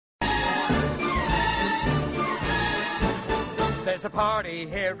There's a party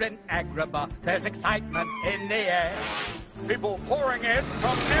here in Agrabah. There's excitement in the air. People pouring in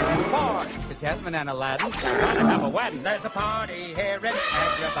from near and far. The Jasmine and Aladdin gonna have a wedding. There's a party here in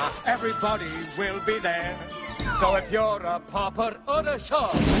Agrabah. Everybody will be there. So if you're a pauper or a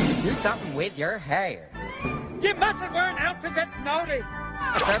shaw, do something with your hair. You mustn't wear an outfit that's naughty.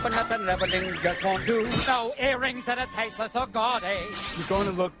 A turban, nothing reveling just won't do. No earrings that are tasteless or gaudy. You're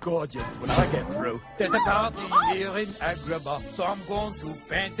gonna look gorgeous when I get through. There's a party here in Agrabah, so I'm going to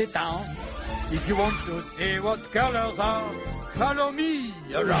bend it down. If you want to see what colors are, follow me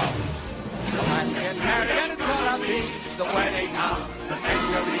around. I'm getting married and it's gonna be the wedding of the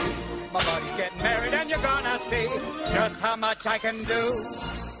century. My buddy's getting married and you're gonna see just how much I can do.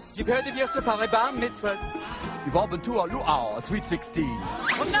 You've heard of your safari bar mitzvahs. You've all been to a luau, a sweet 16.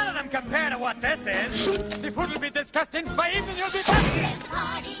 Well, none of them compare to what this is. The food will be disgusting, by evening you'll be busting. There's a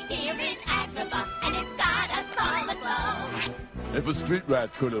party here in Agrabah, and it's got us all aglow. If a street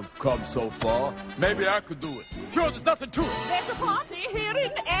rat could have come so far, maybe I could do it. Sure, there's nothing to it. There's a party here in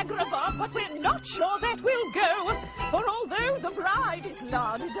Agrabah, but we're not sure that we'll go. For although the bride is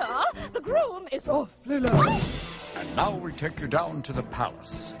la-di-da, the groom is awfully low. And now we take you down to the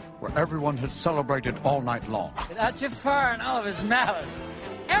palace, where everyone has celebrated all night long. Without Jafar and all of his malice,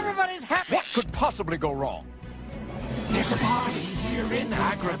 everybody's happy. What could possibly go wrong? There's a party here in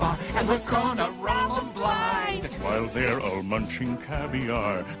Agrabah, and we're gonna rob 'em blind. While they're all munching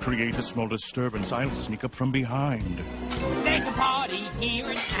caviar, create a small disturbance, I'll sneak up from behind. There's a party here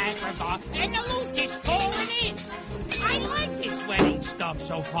in Agrabah, and the loot is pouring in. I like this wedding stuff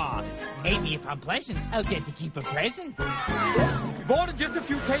so far. Maybe if I'm pleasant, I'll get to keep a present. We've ordered just a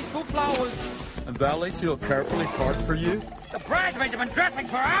few tasteful flowers. And valets he'll carefully cart for you? The bridesmaids have been dressing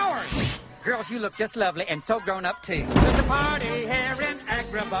for hours. Girls, you look just lovely and so grown up too. There's a party here in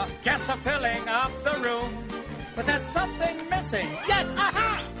Agrabah. Guests are filling up the room. But there's something missing. Yes,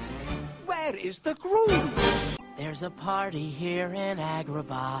 aha! Where is the groom? There's a party here in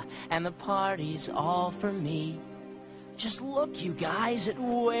Agrabah, and the party's all for me. Just look, you guys, at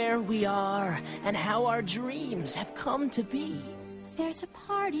where we are and how our dreams have come to be. There's a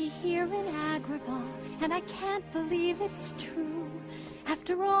party here in Agrabah, and I can't believe it's true.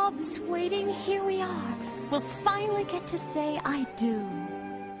 After all this waiting, here we are. We'll finally get to say I do.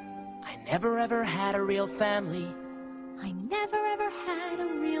 I never ever had a real family. I never ever had a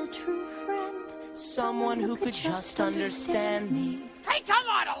real true friend. Someone who could just understand me. Hey, come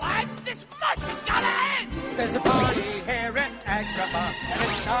on, Aladdin! This mush has gotta end! There's a party here in Agrabah, and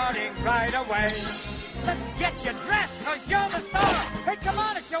it's starting right away. Let's get you dressed, cause you're the star. Hey, come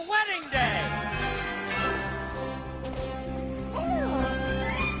on, it's your wedding day.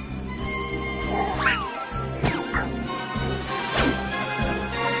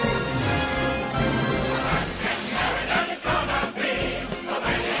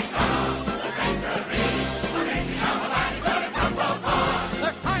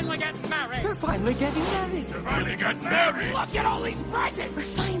 Finally getting married. They're finally getting married! Look at all these presents! We're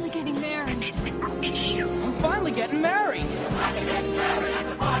finally getting